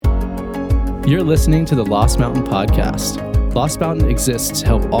You're listening to the Lost Mountain Podcast. Lost Mountain exists to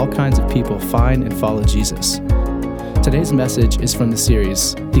help all kinds of people find and follow Jesus. Today's message is from the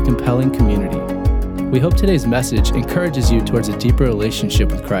series, The Compelling Community. We hope today's message encourages you towards a deeper relationship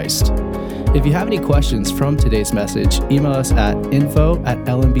with Christ. If you have any questions from today's message, email us at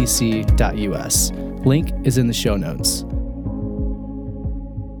info@lmbc.us. Link is in the show notes.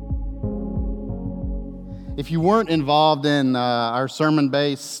 If you weren't involved in our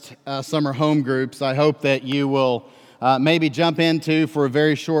sermon-based summer home groups, I hope that you will maybe jump into, for a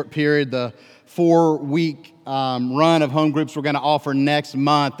very short period, the 4-week run of home groups we're going to offer next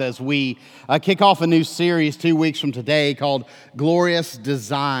month as we kick off a new series 2 weeks from today called Glorious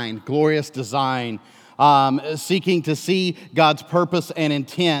Design. Glorious Design, seeking to see God's purpose and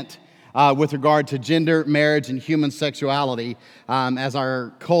intent with regard to gender, marriage, and human sexuality as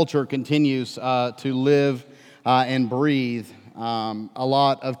our culture continues to live and breathe a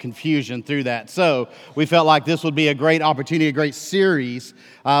lot of confusion through that. So we felt like this would be a great opportunity, a great series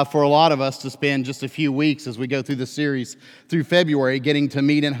for a lot of us to spend just a few weeks as we go through the series through February, getting to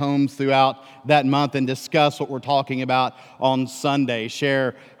meet in homes throughout that month and discuss what we're talking about on Sunday,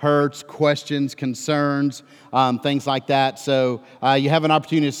 share hurts, questions, concerns, things like that. So you have an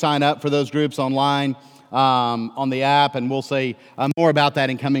opportunity to sign up for those groups online on the app, and we'll say more about that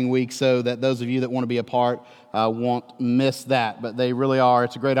in coming weeks so that those of you that want to be a part won't miss that. But they really are.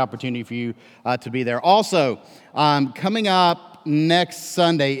 It's a great opportunity for you to be there. Also, coming up next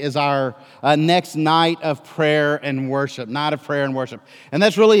Sunday is our next night of prayer and worship, night of prayer and worship. And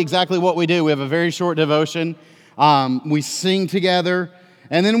that's really exactly what we do. We have a very short devotion. We sing together.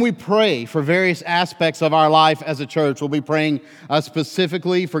 And then we pray for various aspects of our life as a church. We'll be praying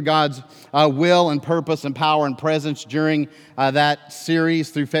specifically for God's will and purpose and power and presence during that series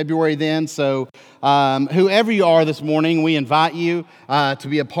through February then. So whoever you are this morning, we invite you to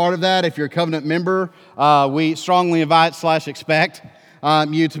be a part of that. If you're a covenant member, we strongly invite/expect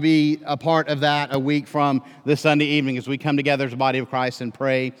you to be a part of that a week from this Sunday evening as we come together as a body of Christ and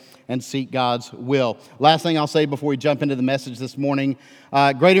pray and seek God's will. Last thing I'll say before we jump into the message this morning,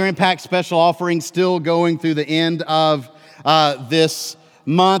 Greater Impact special offering still going through the end of this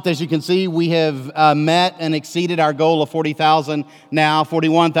month. As you can see, we have met and exceeded our goal of $40,000 now,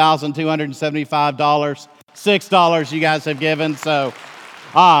 $41,275, $6 you guys have given. So,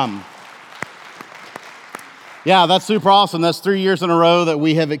 yeah, that's super awesome. That's 3 years in a row that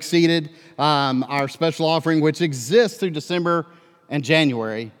we have exceeded our special offering, which exists through December and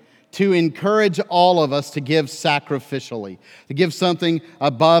January, to encourage all of us to give sacrificially, to give something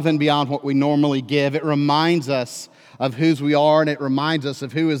above and beyond what we normally give. It reminds us of whose we are, and it reminds us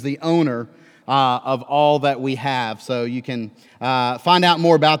of who is the owner of all that we have. So you can find out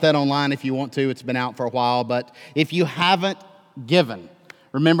more about that online if you want to. It's been out for a while. But if you haven't given,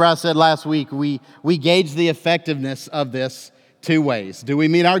 remember I said last week, we gauge the effectiveness of this 2 ways. Do we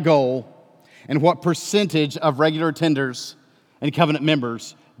meet our goal? And what percentage of regular attenders and covenant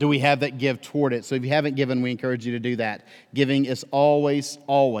members do we have that give toward it? So if you haven't given, we encourage you to do that. Giving is always,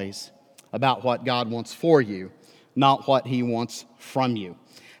 always about what God wants for you, not what He wants from you.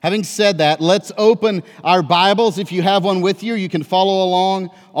 Having said that, let's open our Bibles. If you have one with you, you can follow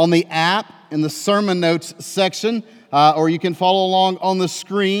along on the app in the sermon notes section, or you can follow along on the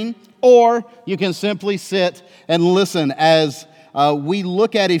screen, or you can simply sit and listen as we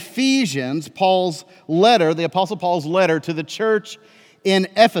look at Ephesians, Paul's letter, the Apostle Paul's letter to the church in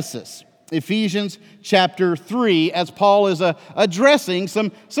Ephesus. Ephesians chapter 3, as Paul is addressing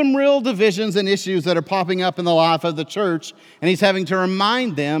some real divisions and issues that are popping up in the life of the church, and he's having to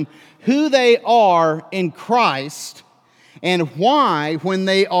remind them who they are in Christ and why, when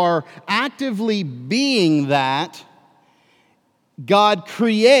they are actively being that, God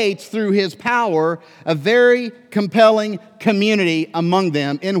creates through His power a very compelling community among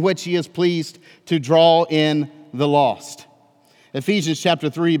them in which He is pleased to draw in the lost. Ephesians chapter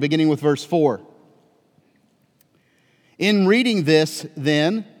 3, beginning with verse 4. In reading this,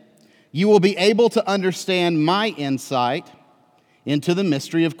 then, you will be able to understand my insight into the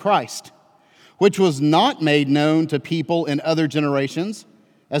mystery of Christ, which was not made known to people in other generations,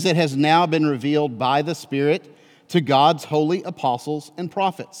 as it has now been revealed by the Spirit to God's holy apostles and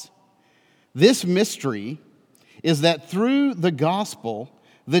prophets. This mystery is that through the gospel,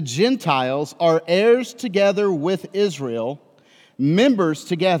 the Gentiles are heirs together with Israel, members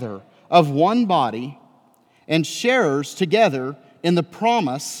together of one body, and sharers together in the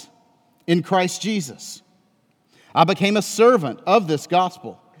promise in Christ Jesus. I became a servant of this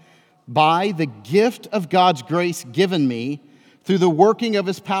gospel by the gift of God's grace given me through the working of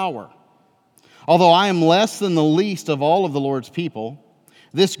His power. Although I am less than the least of all of the Lord's people,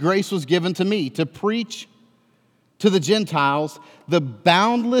 This grace was given to me to preach to the Gentiles the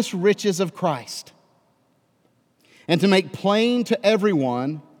boundless riches of Christ, and to make plain to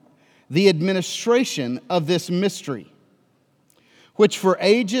everyone the administration of this mystery, which for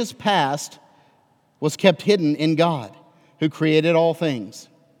ages past was kept hidden in God, who created all things.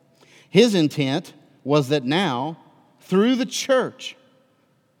 His intent was that now, through the church,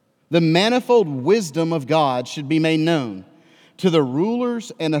 the manifold wisdom of God should be made known to the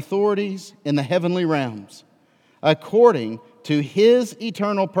rulers and authorities in the heavenly realms, according to His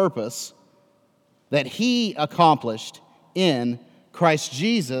eternal purpose that He accomplished in Christ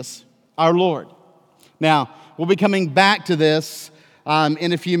Jesus our Lord. Now, we'll be coming back to this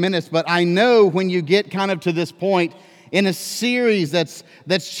in a few minutes, but I know when you get kind of to this point in a series that's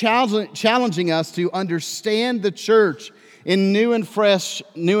challenging us to understand the church in new and fresh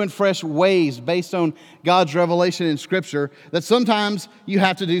ways based on God's revelation in Scripture, that sometimes you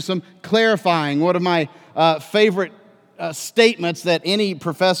have to do some clarifying. One of my favorite statements that any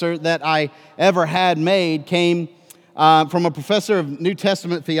professor that I ever had made came from a professor of New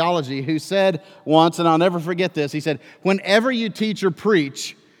Testament theology who said once, and I'll never forget this, he said, whenever you teach or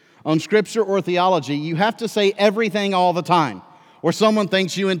preach on Scripture or theology, you have to say everything all the time, or someone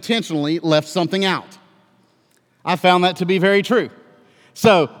thinks you intentionally left something out. I found that to be very true.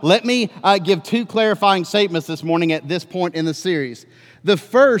 So let me give two clarifying statements this morning at this point in the series. The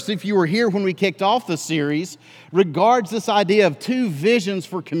first, if you were here when we kicked off the series, regards this idea of two visions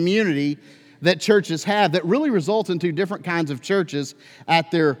for community that churches have that really result in two different kinds of churches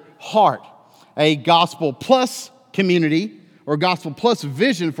at their heart. A gospel plus community, or gospel plus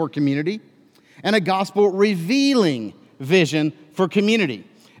vision for community, and a gospel revealing vision for community.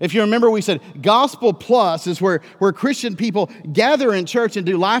 If you remember, we said gospel plus is where Christian people gather in church and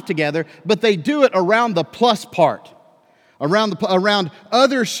do life together, but they do it around the plus part, around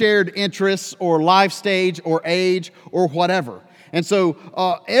other shared interests or life stage or age or whatever. And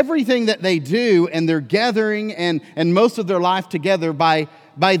so everything that they do and their gathering and most of their life together by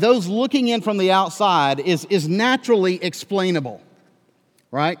those looking in from the outside is naturally explainable,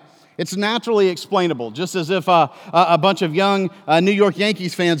 right? It's naturally explainable, just as if a bunch of young New York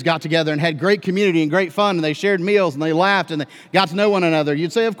Yankees fans got together and had great community and great fun, and they shared meals and they laughed and they got to know one another.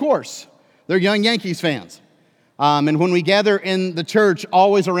 You'd say, of course, they're young Yankees fans. And when we gather in the church,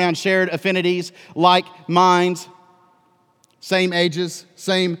 always around shared affinities, like minds, same ages,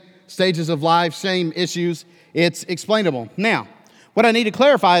 same stages of life, same issues, it's explainable. Now, what I need to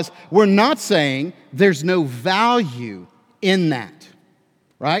clarify is we're not saying there's no value in that,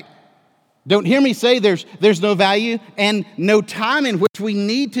 right? Don't hear me say there's no value and no time in which we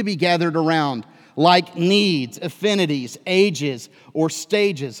need to be gathered around, like needs, affinities, ages, or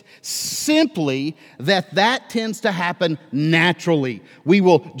stages. Simply that tends to happen naturally. We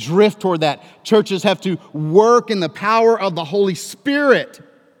will drift toward that. Churches have to work in the power of the Holy Spirit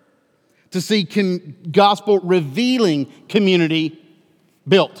to see gospel-revealing community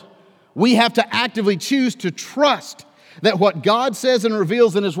built. We have to actively choose to trust that what God says and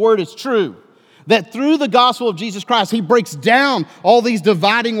reveals in His Word is true. That through the gospel of Jesus Christ, He breaks down all these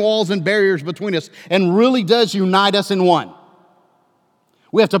dividing walls and barriers between us and really does unite us in one.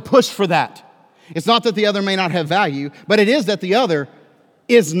 We have to push for that. It's not that the other may not have value, but it is that the other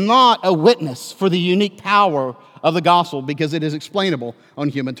is not a witness for the unique power of the gospel because it is explainable on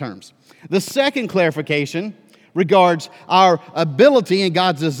human terms. The second clarification regards our ability and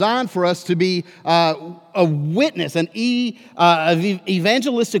God's design for us to be a witness, an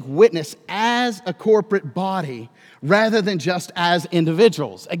evangelistic witness as a corporate body rather than just as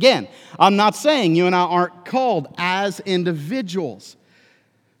individuals. Again, I'm not saying you and I aren't called as individuals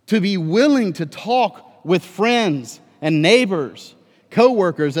to be willing to talk with friends and neighbors,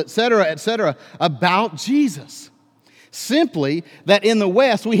 co-workers, etc., about Jesus. Simply that in the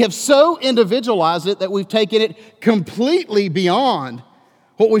West, we have so individualized it that we've taken it completely beyond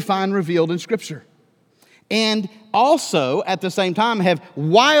what we find revealed in Scripture. And also, at the same time, have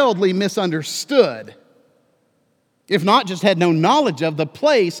wildly misunderstood, if not just had no knowledge of, the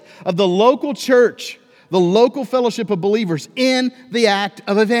place of the local church, the local fellowship of believers in the act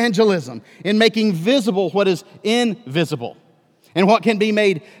of evangelism, in making visible what is invisible, and what can be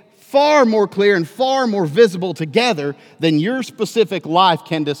made far more clear and far more visible together than your specific life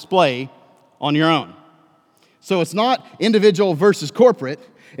can display on your own. So it's not individual versus corporate.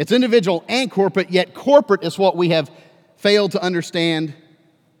 It's individual and corporate, yet corporate is what we have failed to understand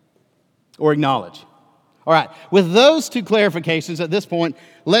or acknowledge. All right, with those two clarifications at this point,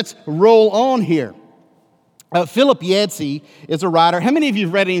 let's roll on here. Philip Yancey is a writer. How many of you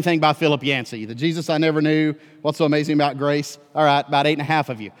have read anything by Philip Yancey? The Jesus I Never Knew, What's So Amazing About Grace? All right, about 8.5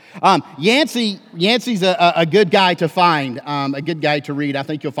 of you. Yancey's a good guy to find, a good guy to read. I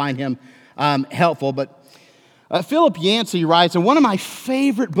think you'll find him helpful. But Philip Yancey writes, and one of my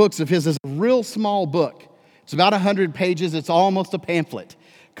favorite books of his is a real small book. It's about 100 pages. It's almost a pamphlet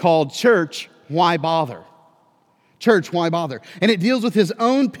called Church, Why Bother? Church, Why Bother? And it deals with his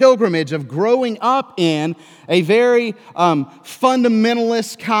own pilgrimage of growing up in a very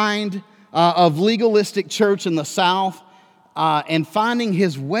fundamentalist kind of legalistic church in the South and finding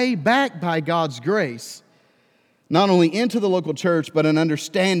his way back by God's grace, not only into the local church, but an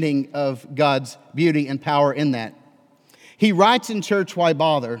understanding of God's beauty and power in that. He writes in Church, Why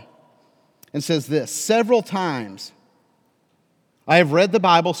Bother? And says this: several times I have read the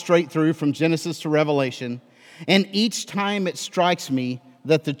Bible straight through from Genesis to Revelation, and each time it strikes me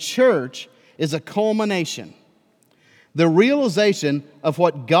that the church is a culmination, the realization of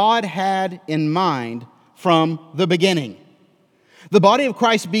what God had in mind from the beginning. The body of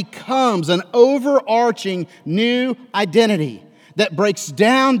Christ becomes an overarching new identity that breaks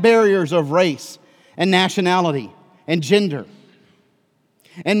down barriers of race and nationality and gender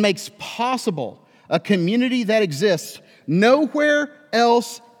and makes possible a community that exists nowhere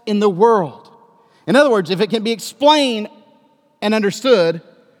else in the world. In other words, if it can be explained and understood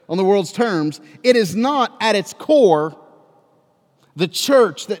on the world's terms, it is not at its core the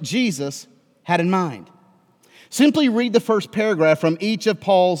church that Jesus had in mind. Simply read the first paragraph from each of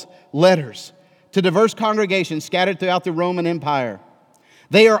Paul's letters to diverse congregations scattered throughout the Roman Empire.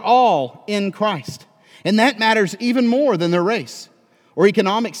 They are all in Christ, and that matters even more than their race or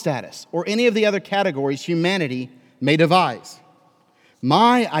economic status or any of the other categories humanity may devise.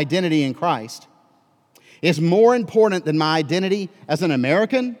 My identity in Christ is more important than my identity as an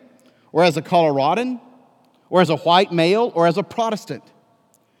American or as a Coloradan or as a white male or as a Protestant.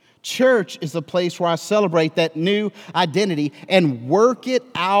 Church is the place where I celebrate that new identity and work it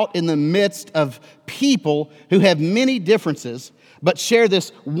out in the midst of people who have many differences but share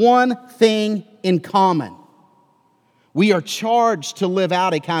this one thing in common. We are charged to live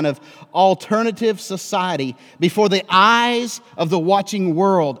out a kind of alternative society before the eyes of the watching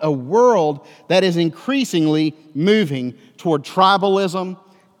world, a world that is increasingly moving toward tribalism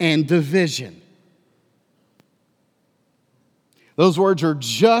and division. Those words are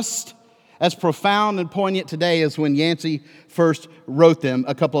just as profound and poignant today as when Yancey first wrote them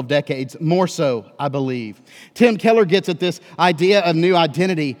a couple of decades, more so, I believe. Tim Keller gets at this idea of new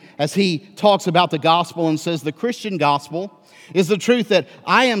identity as he talks about the gospel and says the Christian gospel is the truth that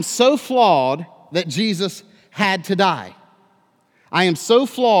I am so flawed that Jesus had to die. I am so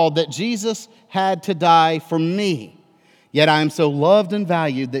flawed that Jesus had to die for me, yet I am so loved and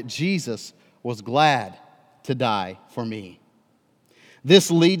valued that Jesus was glad to die for me. This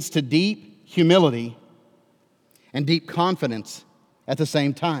leads to deep humility and deep confidence at the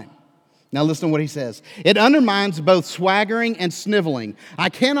same time. Now listen to what he says. It undermines both swaggering and sniveling. I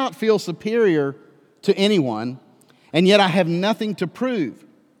cannot feel superior to anyone, and yet I have nothing to prove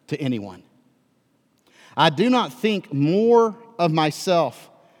to anyone. I do not think more of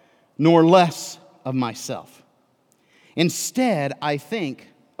myself nor less of myself. Instead, I think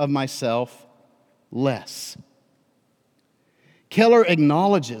of myself less. Keller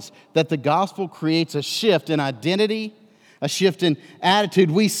acknowledges that the gospel creates a shift in identity, a shift in attitude.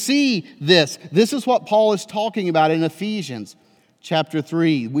 We see this. This is what Paul is talking about in Ephesians chapter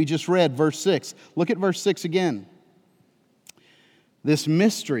 3. We just read verse 6. Look at verse 6 again. This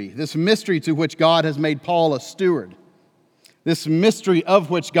mystery to which God has made Paul a steward, this mystery of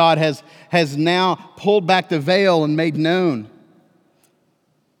which God has now pulled back the veil and made known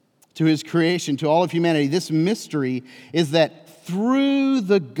to his creation, to all of humanity. This mystery is that through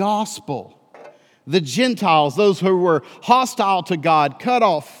the gospel, the Gentiles, those who were hostile to God, cut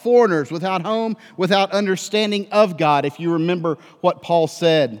off, foreigners, without home, without understanding of God, if you remember what Paul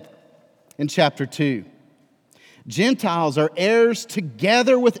said in chapter 2. Gentiles are heirs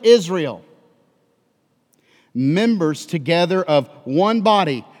together with Israel, members together of one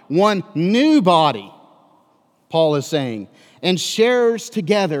body, one new body, Paul is saying, and sharers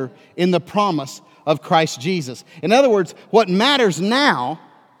together in the promise of Christ Jesus. In other words, what matters now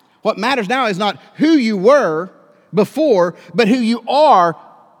is not who you were before, but who you are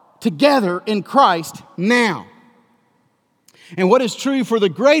together in Christ now. And what is true for the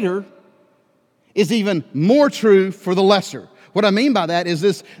greater is even more true for the lesser. What I mean by that is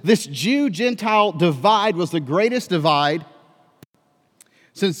this Jew-Gentile divide was the greatest divide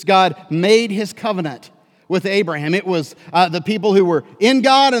since God made his covenant with Abraham. It was the people who were in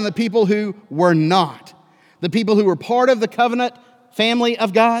God and the people who were not. the people who were part of the covenant family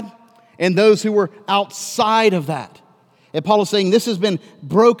of God, and those who were outside of that. And Paul is saying this has been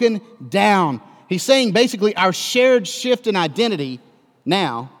broken down. He's saying basically our shared shift in identity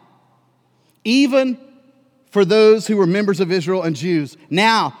now, even for those who were members of Israel and Jews,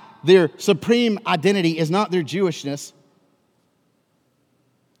 now their supreme identity is not their Jewishness,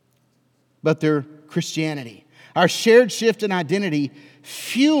 but their Christianity. Our shared shift in identity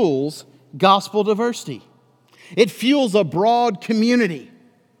fuels gospel diversity. It fuels a broad community.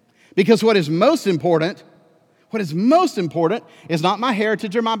 Because what is most important is not my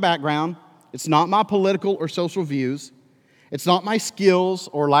heritage or my background. It's not my political or social views. It's not my skills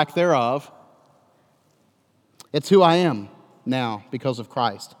or lack thereof. It's who I am now because of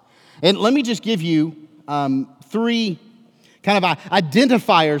Christ. And let me just give you three kind of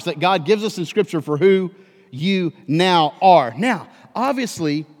identifiers that God gives us in Scripture for who you now are. Now,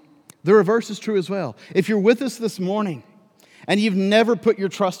 obviously, the reverse is true as well. If you're with us this morning and you've never put your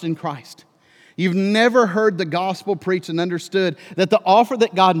trust in Christ, you've never heard the gospel preached and understood that the offer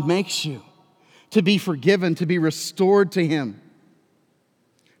that God makes you to be forgiven, to be restored to Him,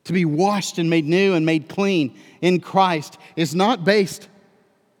 to be washed and made new and made clean in Christ is not based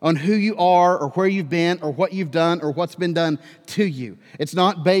on who you are or where you've been or what you've done or what's been done to you. It's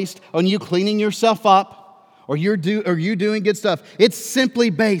not based on you cleaning yourself up or you doing good stuff. It's simply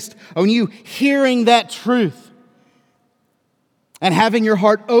based on you hearing that truth and having your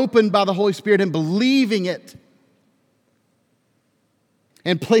heart opened by the Holy Spirit and believing it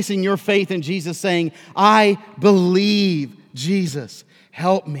and placing your faith in Jesus, saying, I believe, Jesus,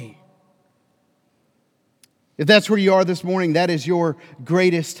 help me. If that's where you are this morning, that is your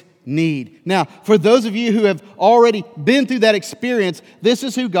greatest need. Now, for those of you who have already been through that experience, this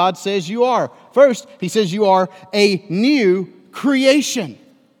is who God says you are. First, He says you are a new creation.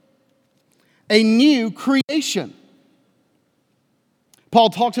 A new creation. Paul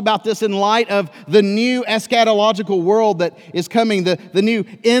talks about this in light of the new eschatological world that is coming, the new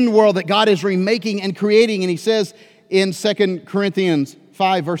end world that God is remaking and creating. And he says in 2 Corinthians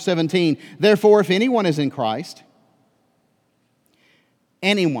 5, verse 17, therefore, if anyone is in Christ,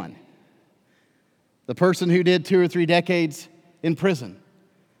 anyone, the person who did 2 or 3 decades in prison,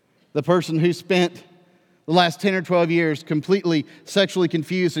 the person who spent the last 10 or 12 years completely sexually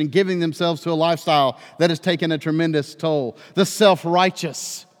confused and giving themselves to a lifestyle that has taken a tremendous toll, the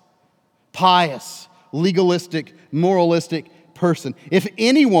self-righteous, pious, legalistic, moralistic person. If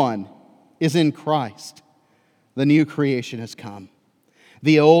anyone is in Christ, the new creation has come.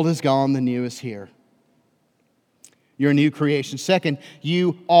 The old is gone, the new is here. You're a new creation. Second,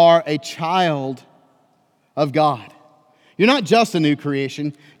 you are a child of God. You're not just a new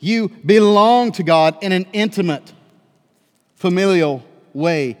creation. You belong to God in an intimate, familial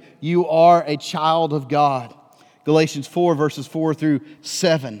way. You are a child of God. Galatians 4, verses 4 through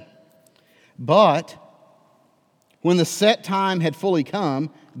 7. But when the set time had fully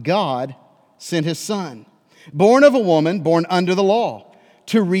come, God sent His Son, born of a woman, born under the law,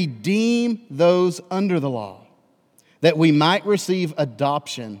 to redeem those under the law, that we might receive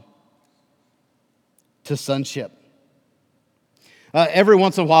adoption to sonship. Every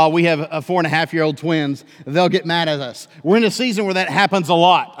once in a while, we have 4.5-year-old twins. They'll get mad at us. We're in a season where that happens a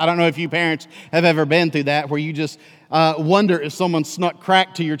lot. I don't know if you parents have ever been through that, where you just wonder if someone snuck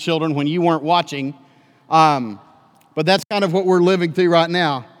crack to your children when you weren't watching. But that's kind of what we're living through right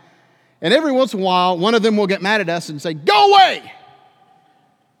now. And every once in a while, one of them will get mad at us and say, go away!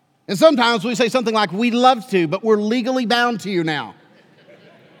 And sometimes we say something like, we'd love to, but we're legally bound to you now.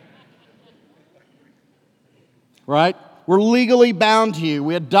 Right? We're legally bound to you.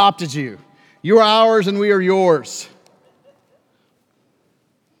 We adopted you. You're ours and we are yours.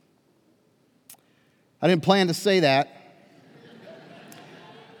 I didn't plan to say that.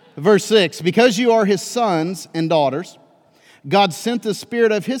 Verse 6, because you are His sons and daughters, God sent the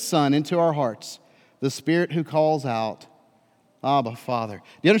Spirit of His Son into our hearts, the Spirit who calls out, Abba, Father. Do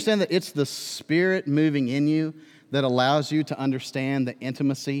you understand that it's the Spirit moving in you that allows you to understand the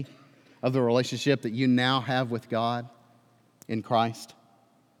intimacy of the relationship that you now have with God in Christ?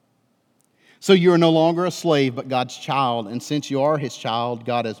 So you are no longer a slave, but God's child. And since you are His child,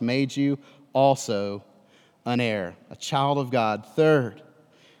 God has made you also an heir, a child of God. Third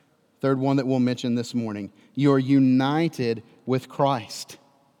one that we'll mention this morning, you are united with Christ.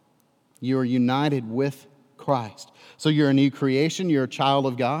 You are united with Christ. So you're a new creation, you're a child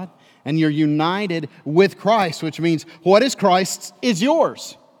of God, and you're united with Christ, which means what is Christ's is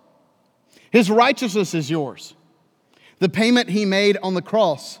yours. His righteousness is yours. The payment He made on the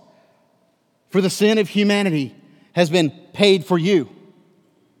cross for the sin of humanity has been paid for you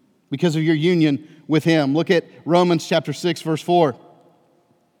because of your union with him. Look at Romans chapter 6, verse 4.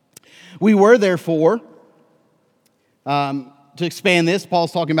 We were therefore, to expand this,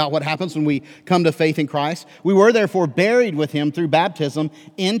 Paul's talking about what happens when we come to faith in Christ. We were therefore buried with him through baptism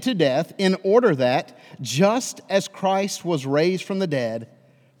into death, in order that, just as Christ was raised from the dead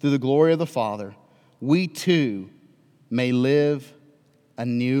through the glory of the Father, we too may live a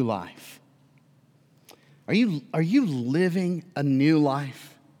new life. Are you living a new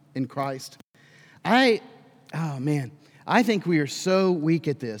life in Christ? I think we are so weak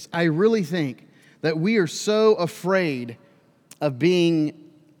at this. I really think that we are so afraid of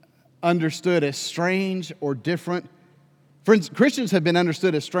being understood as strange or different. Friends, Christians have been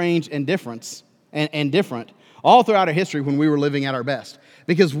understood as strange and different all throughout our history when we were living at our best,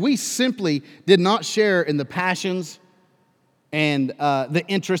 because we simply did not share in the passions and the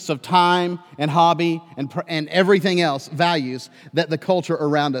interests of time and hobby and everything else, values that the culture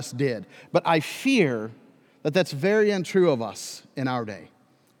around us did. But I fear that that's very untrue of us in our day.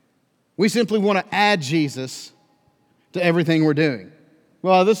 We simply want to add Jesus to everything we're doing.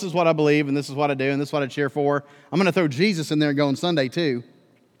 Well, this is what I believe, and this is what I do, and this is what I cheer for. I'm going to throw Jesus in there and go on Sunday too.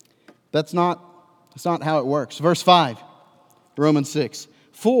 That's not how it works. Verse 5, Romans 6.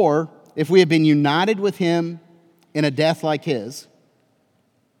 For if we have been united with him in a death like his,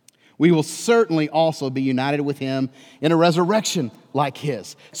 we will certainly also be united with him in a resurrection like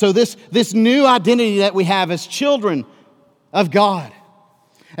his. So this new identity that we have as children of God,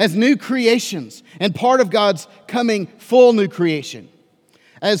 as new creations, and part of God's coming full new creation,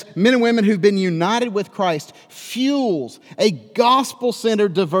 as men and women who've been united with Christ, fuels a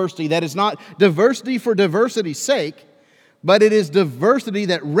gospel-centered diversity that is not diversity for diversity's sake, but it is diversity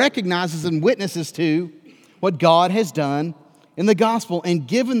that recognizes and witnesses to what God has done in the gospel. And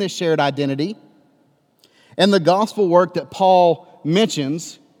given this shared identity and the gospel work that Paul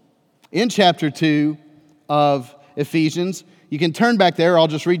mentions in chapter 2 of Ephesians, you can turn back there. I'll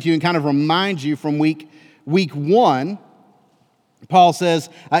just read to you and kind of remind you from week 1. Paul says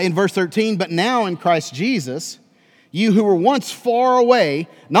in verse 13, but now in Christ Jesus, you who were once far away,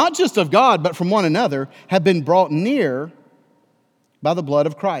 not just of God, but from one another, have been brought near by the blood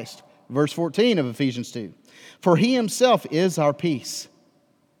of Christ. Verse 14 of Ephesians 2. For he himself is our peace,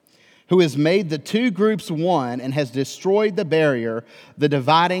 who has made the two groups one and has destroyed the barrier, the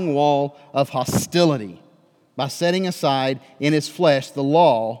dividing wall of hostility, by setting aside in his flesh the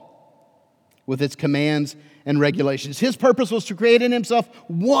law with its commands and regulations. His purpose was to create in himself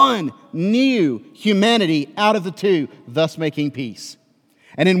one new humanity out of the two, thus making peace.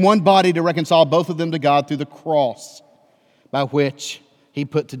 And in one body to reconcile both of them to God through the cross, by which he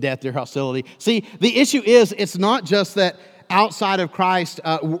put to death their hostility. See, the issue is, it's not just that outside of Christ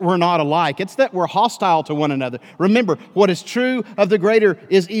we're not alike. It's that we're hostile to one another. Remember, what is true of the greater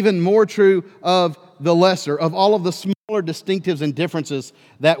is even more true of the lesser, of all of the smaller distinctives and differences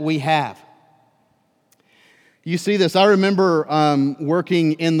that we have. You see this. I remember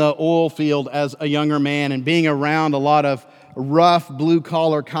working in the oil field as a younger man and being around a lot of rough,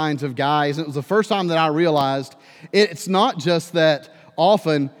 blue-collar kinds of guys. And it was the first time that I realized it's not just that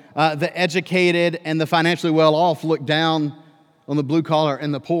often the educated and the financially well-off look down on the blue-collar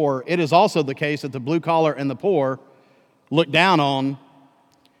and the poor. It is also the case that the blue-collar and the poor look down on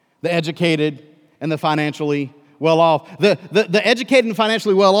the educated and the financially well-off. The educated and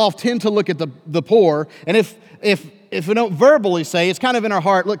financially well-off tend to look at the poor, and if we don't verbally say, it's kind of in our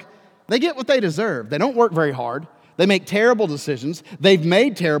heart, look, they get what they deserve. They don't work very hard. They make terrible decisions. They've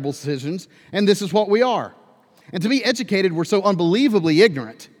made terrible decisions, and this is what we are. And to be educated, we're so unbelievably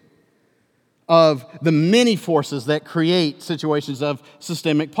ignorant of the many forces that create situations of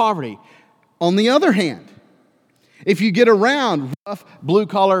systemic poverty. On the other hand, if you get around rough,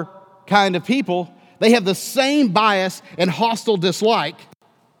 blue-collar kind of people, they have the same bias and hostile dislike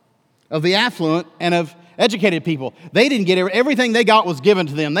of the affluent and of educated people. They didn't get everything they got was given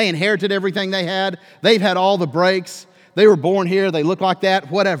to them. They inherited everything they had. They've had all the breaks. They were born here. They look like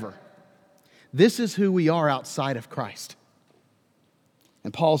that, whatever. This is who we are outside of Christ.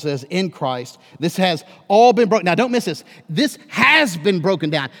 And Paul says, in Christ, this has all been broken. Now, don't miss this. This has been broken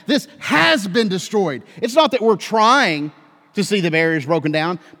down. This has been destroyed. It's not that we're trying to see the barriers broken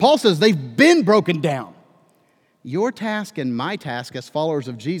down. Paul says they've been broken down. Your task and my task as followers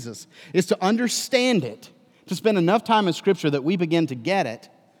of Jesus is to understand it, to spend enough time in Scripture that we begin to get it,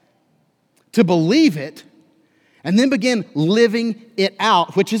 to believe it, and then begin living it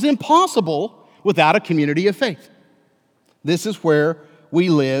out, which is impossible without a community of faith. This is where we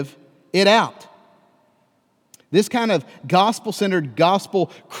live it out. This kind of gospel-centered,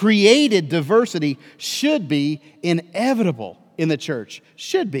 gospel-created diversity should be inevitable in the church.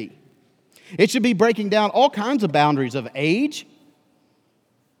 Should be. It should be breaking down all kinds of boundaries of age,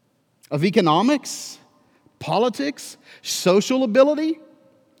 of economics, politics, social ability.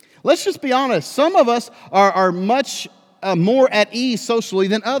 Let's just be honest. Some of us are much more at ease socially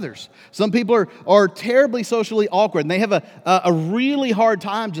than others. Some people are terribly socially awkward, and they have a really hard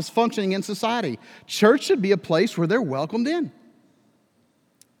time just functioning in society. Church should be a place where they're welcomed in.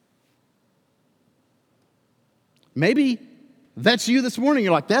 Maybe that's you this morning.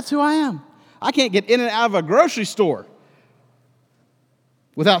 You're like, that's who I am. I can't get in and out of a grocery store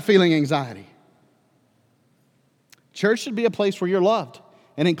without feeling anxiety. Church should be a place where you're loved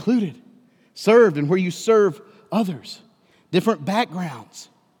and included, served, and where you serve others, different backgrounds.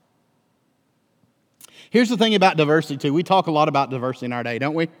 Here's the thing about diversity, too. We talk a lot about diversity in our day,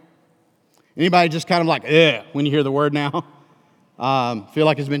 don't we? Anybody just kind of like, when you hear the word now? Feel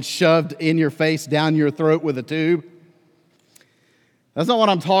like it's been shoved in your face, down your throat with a tube? That's not what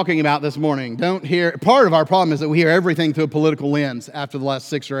I'm talking about this morning. Part of our problem is that we hear everything through a political lens after the last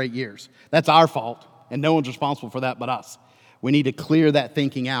 6 or 8 years. That's our fault, and no one's responsible for that but us. We need to clear that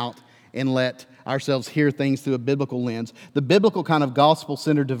thinking out and let ourselves hear things through a biblical lens. The biblical kind of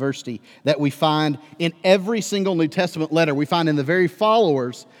gospel-centered diversity that we find in every single New Testament letter, we find in the very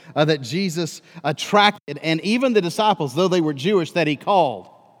followers that Jesus attracted, and even the disciples, though they were Jewish, that he called,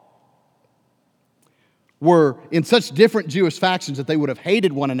 were in such different Jewish factions that they would have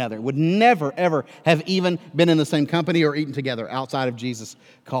hated one another, would never, ever have even been in the same company or eaten together outside of Jesus'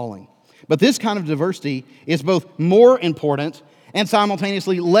 calling. But this kind of diversity is both more important and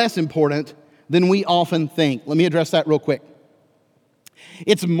simultaneously less important than we often think. Let me address that real quick.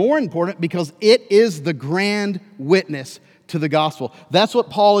 It's more important because it is the grand witness to the gospel. That's what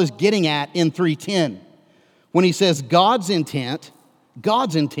Paul is getting at in 3:10 when he says God's intent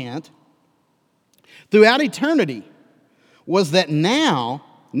throughout eternity was that now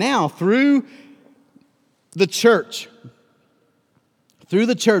through the church,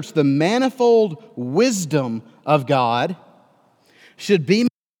 the manifold wisdom of God should be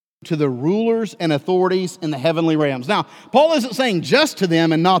to the rulers and authorities in the heavenly realms. Now, Paul isn't saying just to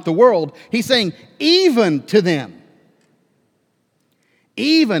them and not the world. He's saying even to them.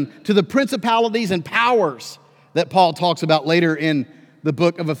 Even to the principalities and powers that Paul talks about later in the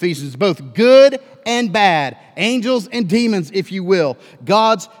book of Ephesians, both good and bad, angels and demons, if you will.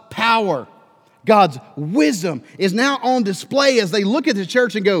 God's power, God's wisdom is now on display as they look at the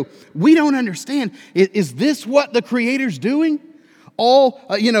church and go, we don't understand. Is this what the Creator's doing?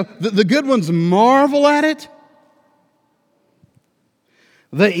 The good ones marvel at it.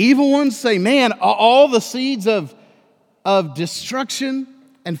 The evil ones say, man, all the seeds of destruction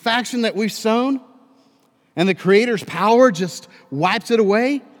and faction that we've sown, and the Creator's power just wipes it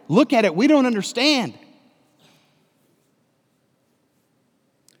away. Look at it. We don't understand.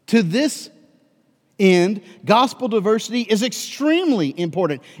 To this end, gospel diversity is extremely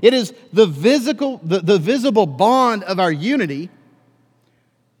important. It is the visible bond of our unity.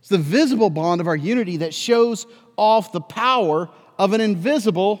 It's the visible bond of our unity that shows off the power of an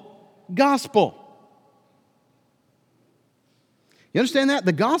invisible gospel. You understand that?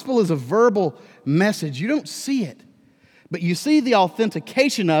 The gospel is a verbal message. You don't see it, but you see the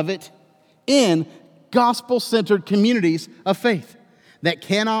authentication of it in gospel-centered communities of faith that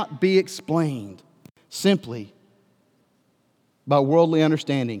cannot be explained simply by worldly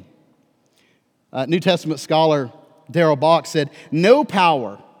understanding. New Testament scholar Darrell Bock said, no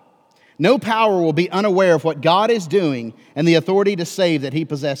power will be unaware of what God is doing and the authority to save that he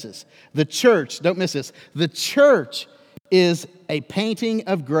possesses. The church, don't miss this, the church is a painting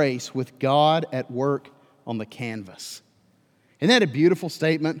of grace with God at work on the canvas. Isn't that a beautiful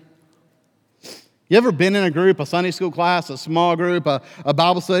statement? You ever been in a group, a Sunday school class, a small group, a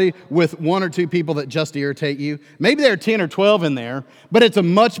Bible study with 1 or 2 people that just irritate you? Maybe there are 10 or 12 in there, but it's a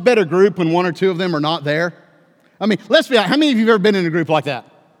much better group when 1 or 2 of them are not there. I mean, let's be honest, how many of you have ever been in a group like that?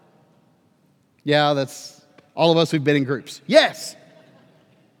 Yeah, that's all of us who've been in groups. Yes.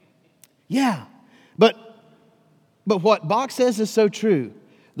 Yeah. But what Bock says is so true,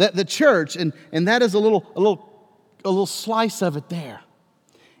 that the church, and that is a little slice of it there,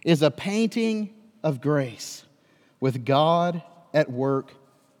 is a painting of grace with God at work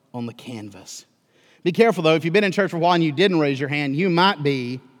on the canvas. Be careful, though. If you've been in church for a while and you didn't raise your hand, you might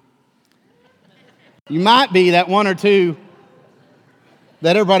be that 1 or 2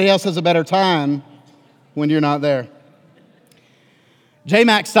 that everybody else has a better time when you're not there. J.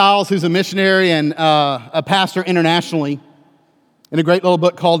 Mack Stiles, who's a missionary and a pastor internationally, in a great little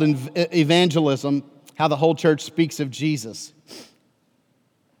book called Evangelism, How the Whole Church Speaks of Jesus,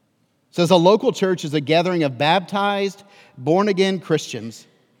 says a local church is a gathering of baptized, born-again Christians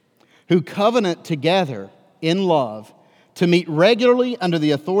who covenant together in love to meet regularly under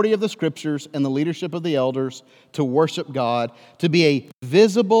the authority of the Scriptures and the leadership of the elders to worship God, to be a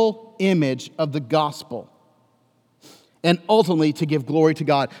visible image of the gospel, and ultimately to give glory to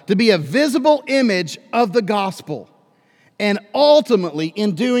God. To be a visible image of the gospel, and ultimately,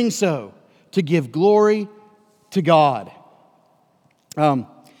 in doing so, to give glory to God.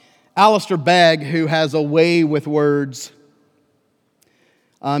 Alistair Begg, who has a way with words,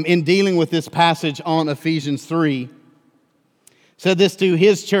 in dealing with this passage on Ephesians 3, said this to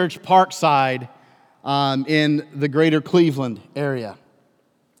his church, Parkside, in the greater Cleveland area.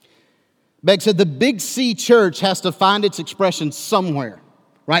 Begg said, the Big C church has to find its expression somewhere,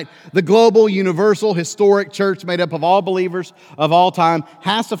 right? The global, universal, historic church made up of all believers of all time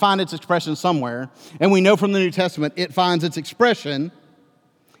has to find its expression somewhere. And we know from the New Testament it finds its expression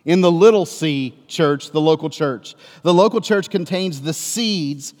in the little c church, the local church. The local church contains the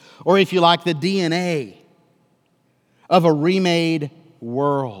seeds, or if you like, the DNA of a remade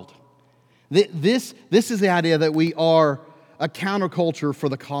world. This is the idea that we are a counterculture for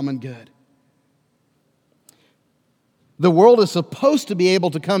the common good. The world is supposed to be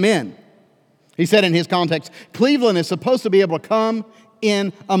able to come in. He said in his context, Cleveland is supposed to be able to come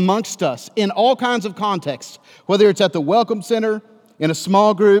in amongst us in all kinds of contexts, whether it's at the Welcome Center, in a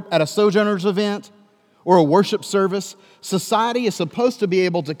small group, at a Sojourners event, or a worship service. Society is supposed to be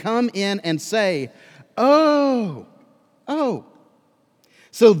able to come in and say, oh.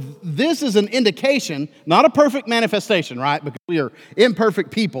 So this is an indication, not a perfect manifestation, right? Because we are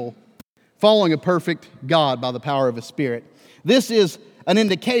imperfect people following a perfect God by the power of His Spirit. This is an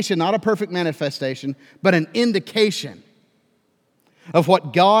indication, not a perfect manifestation, but an indication of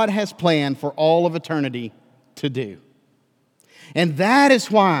what God has planned for all of eternity to do. And that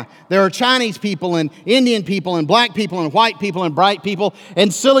is why there are Chinese people and Indian people and black people and white people and bright people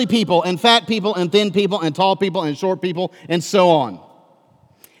and silly people and fat people and thin people and tall people and short people and so on.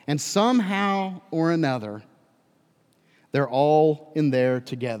 And somehow or another, they're all in there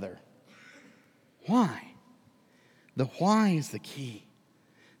together. Why? The why is the key.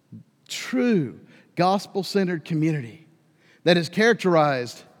 True gospel-centered community that is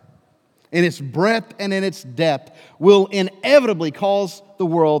characterized in its breadth and in its depth will inevitably cause the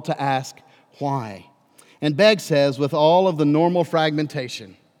world to ask why. And Begg says, with all of the normal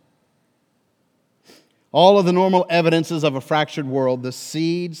fragmentation, all of the normal evidences of a fractured world, the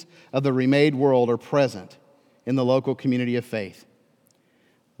seeds of the remade world are present in the local community of faith.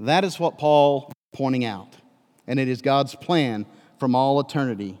 That is what Paul is pointing out. And it is God's plan from all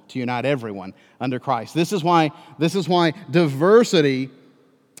eternity to unite everyone under Christ. This is why diversity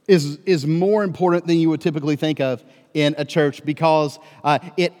is more important than you would typically think of in a church, because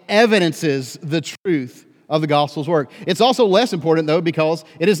it evidences the truth of the gospel's work. It's also less important, though, because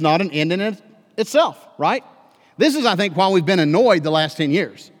it is not an end in itself, right? This is, I think, why we've been annoyed the last 10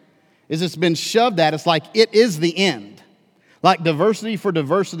 years, is it's been shoved at us like it is the end. Like diversity for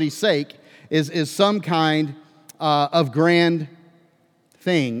diversity's sake is some kind of grand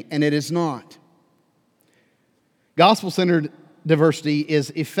thing, and it is not. Gospel-centered diversity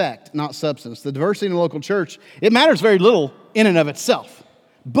is effect, not substance. The diversity in the local church, it matters very little in and of itself,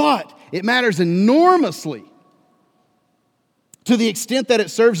 but it matters enormously to the extent that it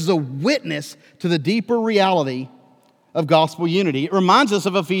serves as a witness to the deeper reality of gospel unity. It reminds us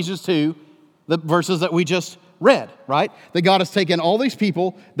of Ephesians 2, the verses that we just read, right? That God has taken all these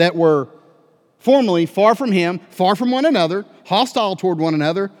people that were formerly far from Him, far from one another, hostile toward one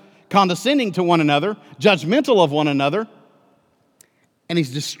another, condescending to one another, judgmental of one another, and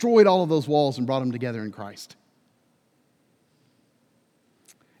He's destroyed all of those walls and brought them together in Christ.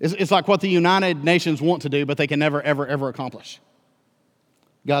 It's like what the United Nations want to do, but they can never, ever, ever accomplish.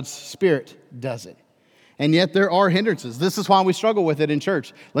 God's Spirit does it. And yet there are hindrances. This is why we struggle with it in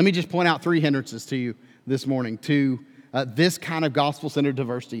church. Let me just point out 3 hindrances to you this morning to this kind of gospel-centered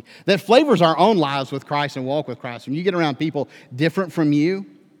diversity that flavors our own lives with Christ and walk with Christ. When you get around people different from you,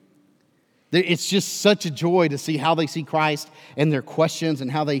 it's just such a joy to see how they see Christ and their questions and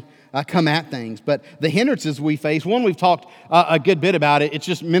how they come at things. But the hindrances we face, one, we've talked a good bit about it. It's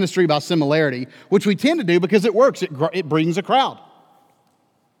just ministry by similarity, which we tend to do because it works. It brings a crowd.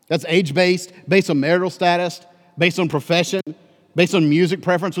 That's age-based, based on marital status, based on profession, based on music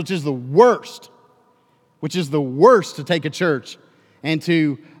preference, which is the worst. Which is the worst to take a church and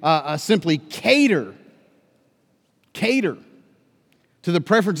to simply cater to the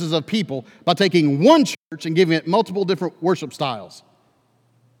preferences of people by taking one church and giving it multiple different worship styles.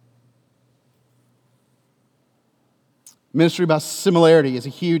 Ministry by similarity is a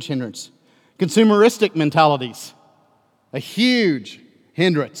huge hindrance. Consumeristic mentalities, a huge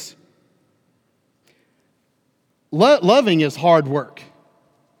hindrance. Loving is hard work.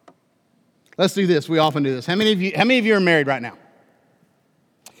 Let's do this. We often do this. How many of you are married right now?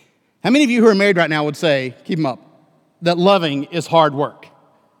 How many of you who are married right now would say, keep them up, that loving is hard work?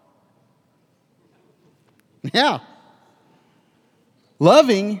 Yeah.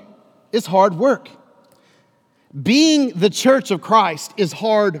 Loving is hard work. Being the church of Christ is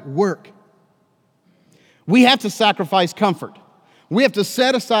hard work. We have to sacrifice comfort. We have to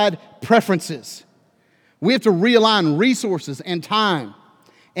set aside preferences. We have to realign resources and time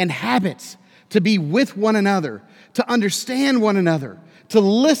and habits to be with one another, to understand one another, to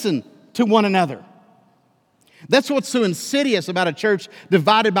listen to one another. That's what's so insidious about a church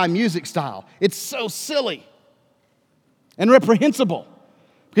divided by music style. It's so silly and reprehensible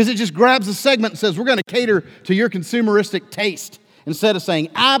because it just grabs a segment and says, we're going to cater to your consumeristic taste instead of saying,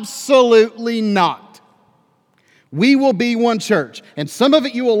 absolutely not. We will be one church, and some of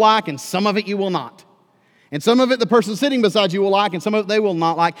it you will like and some of it you will not. And some of it the person sitting beside you will like and some of it they will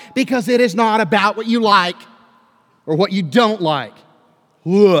not like because it is not about what you like or what you don't like.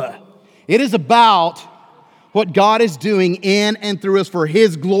 Ugh. It is about what God is doing in and through us for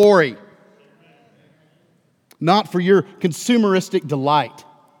His glory, not for your consumeristic delight.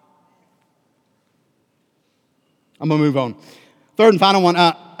 I'm going to move on. Third and final one,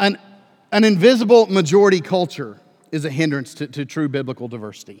 an invisible majority culture is a hindrance to true biblical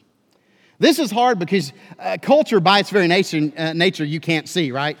diversity. This is hard because culture by its very nature you can't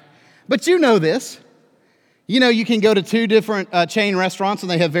see, right? But you know this. You know you can go to two different chain restaurants and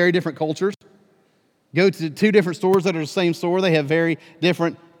they have very different cultures. Go to two different stores that are the same store, they have very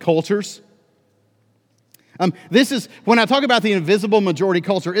different cultures. This is, when I talk about the invisible majority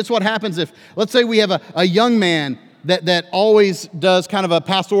culture, it's what happens if, let's say we have a young man that always does kind of a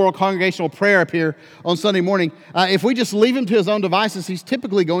pastoral congregational prayer up here on Sunday morning. If we just leave him to his own devices, he's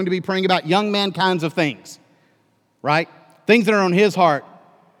typically going to be praying about young man kinds of things, right? Things that are on his heart.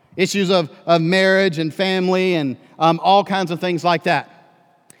 Issues of marriage and family and all kinds of things like that.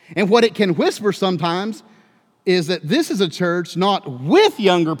 And what it can whisper sometimes is that this is a church not with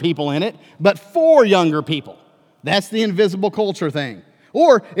younger people in it, but for younger people. That's the invisible culture thing.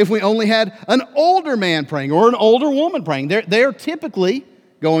 Or if we only had an older man praying or an older woman praying, they're typically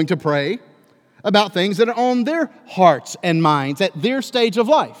going to pray about things that are on their hearts and minds at their stage of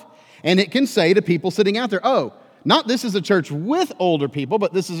life. And it can say to people sitting out there, oh, not this is a church with older people,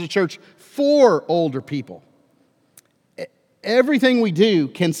 but this is a church for older people. Everything we do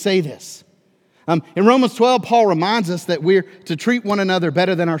can say this. In Romans 12, Paul reminds us that we're to treat one another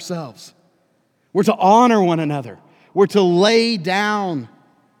better than ourselves. We're to honor one another. We're to lay down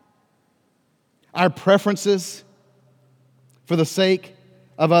our preferences for the sake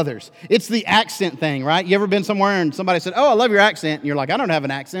of others. It's the accent thing, right? You ever been somewhere and somebody said, oh, I love your accent. And you're like, I don't have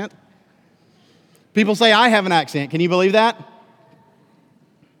an accent. People say, I have an accent. Can you believe that?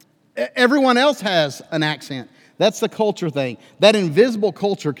 Everyone else has an accent. That's the culture thing. That invisible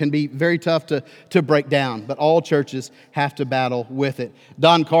culture can be very tough to break down, but all churches have to battle with it.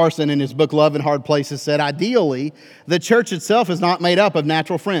 Don Carson, in his book Love in Hard Places, said, ideally, the church itself is not made up of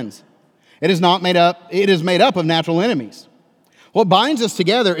natural friends. It is made up of natural enemies. What binds us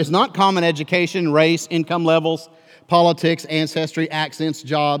together is not common education, race, income levels, politics, ancestry, accents,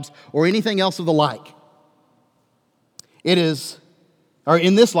 jobs, or anything else of the like. In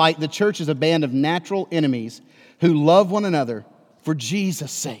this light, the church is a band of natural enemies who love one another for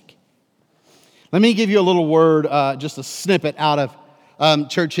Jesus' sake. Let me give you a little word, just a snippet out of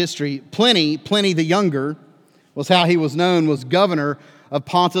church history. Pliny the Younger was how he was known, was governor of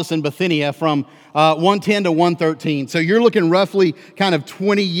Pontus and Bithynia from 110 to 113. So you're looking roughly kind of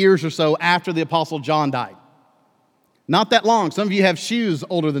 20 years or so after the Apostle John died. Not that long. Some of you have shoes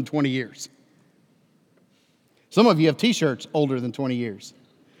older than 20 years. Some of you have t-shirts older than 20 years.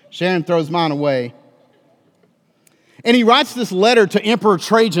 Sharon throws mine away. And he writes this letter to Emperor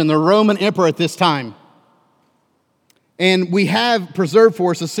Trajan, the Roman emperor at this time. And we have preserved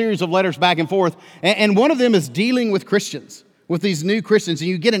for us a series of letters back and forth. And one of them is dealing with Christians, with these new Christians. And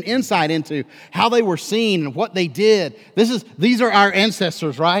you get an insight into how they were seen and what they did. These are our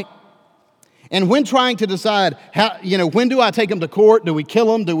ancestors, right? And when trying to decide, when do I take them to court? Do we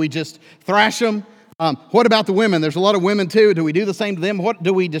kill them? Do we just thrash them? What about the women? There's a lot of women too. Do we do the same to them? What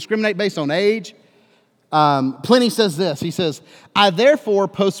do we discriminate based on age? Pliny says this. He says, I therefore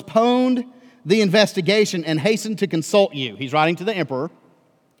postponed the investigation and hastened to consult you. He's writing to the emperor.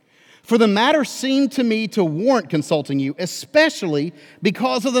 For the matter seemed to me to warrant consulting you, especially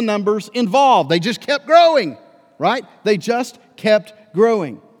because of the numbers involved. They just kept growing, right? They just kept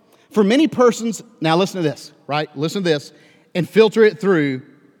growing. For many persons, now listen to this, right? Listen to this and filter it through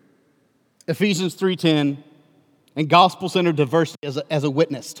Ephesians 3:10 and gospel-centered diversity as a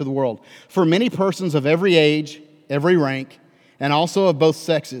witness to the world. For many persons of every age, every rank, and also of both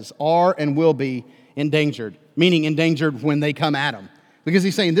sexes are and will be endangered, meaning endangered when they come at them. Because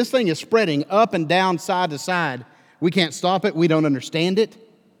he's saying this thing is spreading up and down, side to side. We can't stop it. We don't understand it.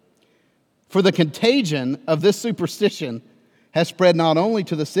 For the contagion of this superstition has spread not only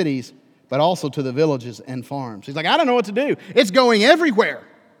to the cities, but also to the villages and farms. He's like, I don't know what to do. It's going everywhere.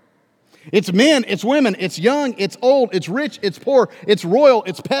 It's men, it's women, it's young, it's old, it's rich, it's poor, it's royal,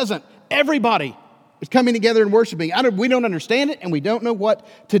 it's peasant. Everybody is coming together and worshiping. We don't understand it, and we don't know what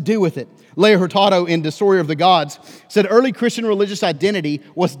to do with it. Leah Hurtado in Destroyer of the Gods said early Christian religious identity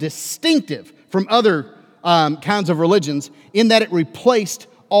was distinctive from other kinds of religions in that it replaced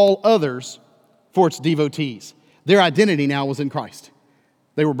all others for its devotees. Their identity now was in Christ.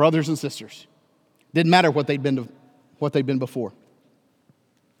 They were brothers and sisters. Didn't matter what they'd been before.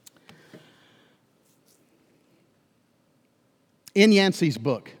 In Yancey's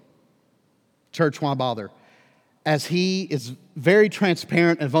book, Church Why Bother, as he is very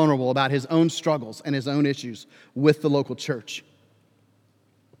transparent and vulnerable about his own struggles and his own issues with the local church,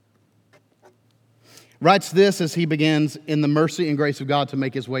 writes this as he begins in the mercy and grace of God to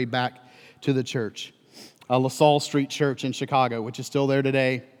make his way back to the church. LaSalle Street Church in Chicago, which is still there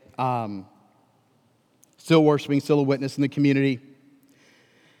today, still worshiping, still a witness in the community.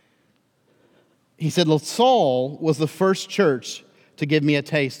 He said, LaSalle was the first church to give me a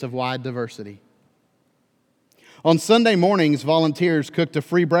taste of wide diversity. On Sunday mornings, volunteers cooked a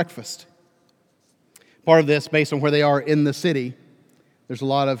free breakfast. Part of this, based on where they are in the city, there's a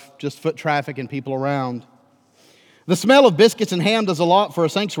lot of just foot traffic and people around. The smell of biscuits and ham does a lot for a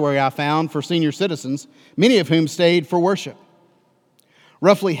sanctuary, I found, for senior citizens, many of whom stayed for worship.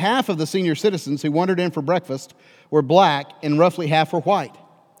 Roughly half of the senior citizens who wandered in for breakfast were black and roughly half were white.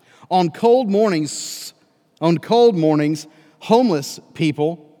 On cold mornings, homeless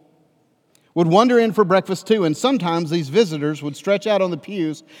people would wander in for breakfast too, and sometimes these visitors would stretch out on the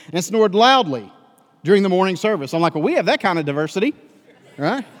pews and snored loudly during the morning service. I'm like, well, we have that kind of diversity,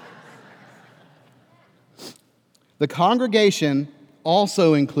 right? The congregation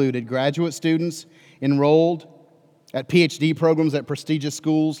also included graduate students enrolled at PhD programs at prestigious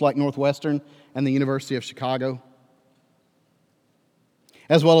schools like Northwestern and the University of Chicago,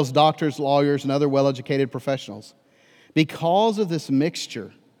 as well as doctors, lawyers, and other well-educated professionals. Because of this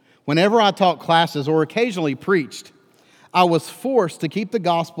mixture, whenever I taught classes or occasionally preached, I was forced to keep the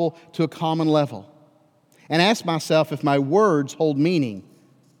gospel to a common level and ask myself if my words hold meaning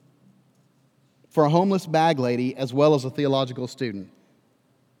for a homeless bag lady as well as a theological student.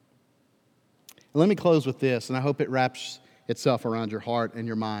 Let me close with this, and I hope it wraps itself around your heart and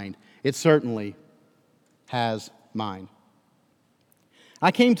your mind. It certainly has mine.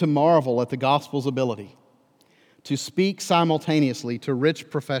 I came to marvel at the gospel's ability to speak simultaneously to rich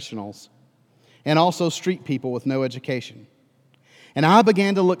professionals and also street people with no education. And I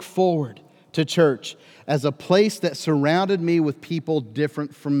began to look forward to church as a place that surrounded me with people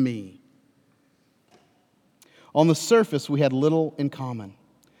different from me. On the surface, we had little in common.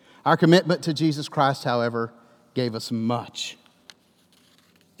 Our commitment to Jesus Christ, however, gave us much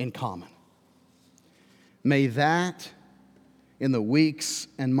in common. May that, in the weeks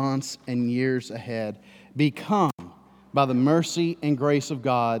and months and years ahead, become, by the mercy and grace of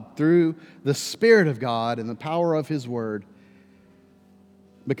God, through the Spirit of God and the power of His Word,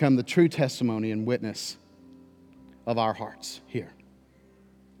 become the true testimony and witness of our hearts here.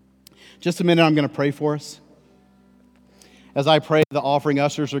 Just a minute, I'm going to pray for us. As I pray, the offering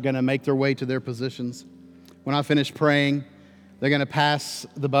ushers are going to make their way to their positions. When I finish praying, they're going to pass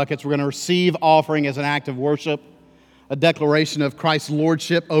the buckets. We're going to receive offering as an act of worship, a declaration of Christ's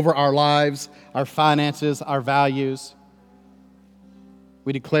lordship over our lives, our finances, our values.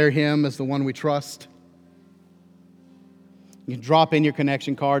 We declare Him as the one we trust. You can drop in your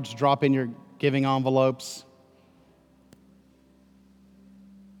connection cards, drop in your giving envelopes.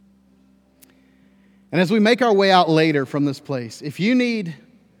 And as we make our way out later from this place, if you need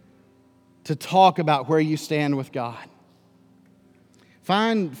to talk about where you stand with God,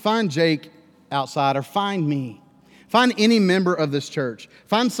 find Jake outside, or find me. Find any member of this church.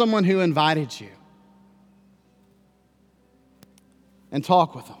 Find someone who invited you and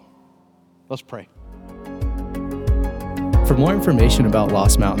talk with them. Let's pray. For more information about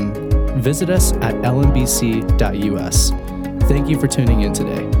Lost Mountain, visit us at lmbc.us. Thank you for tuning in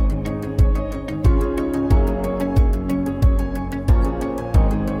today.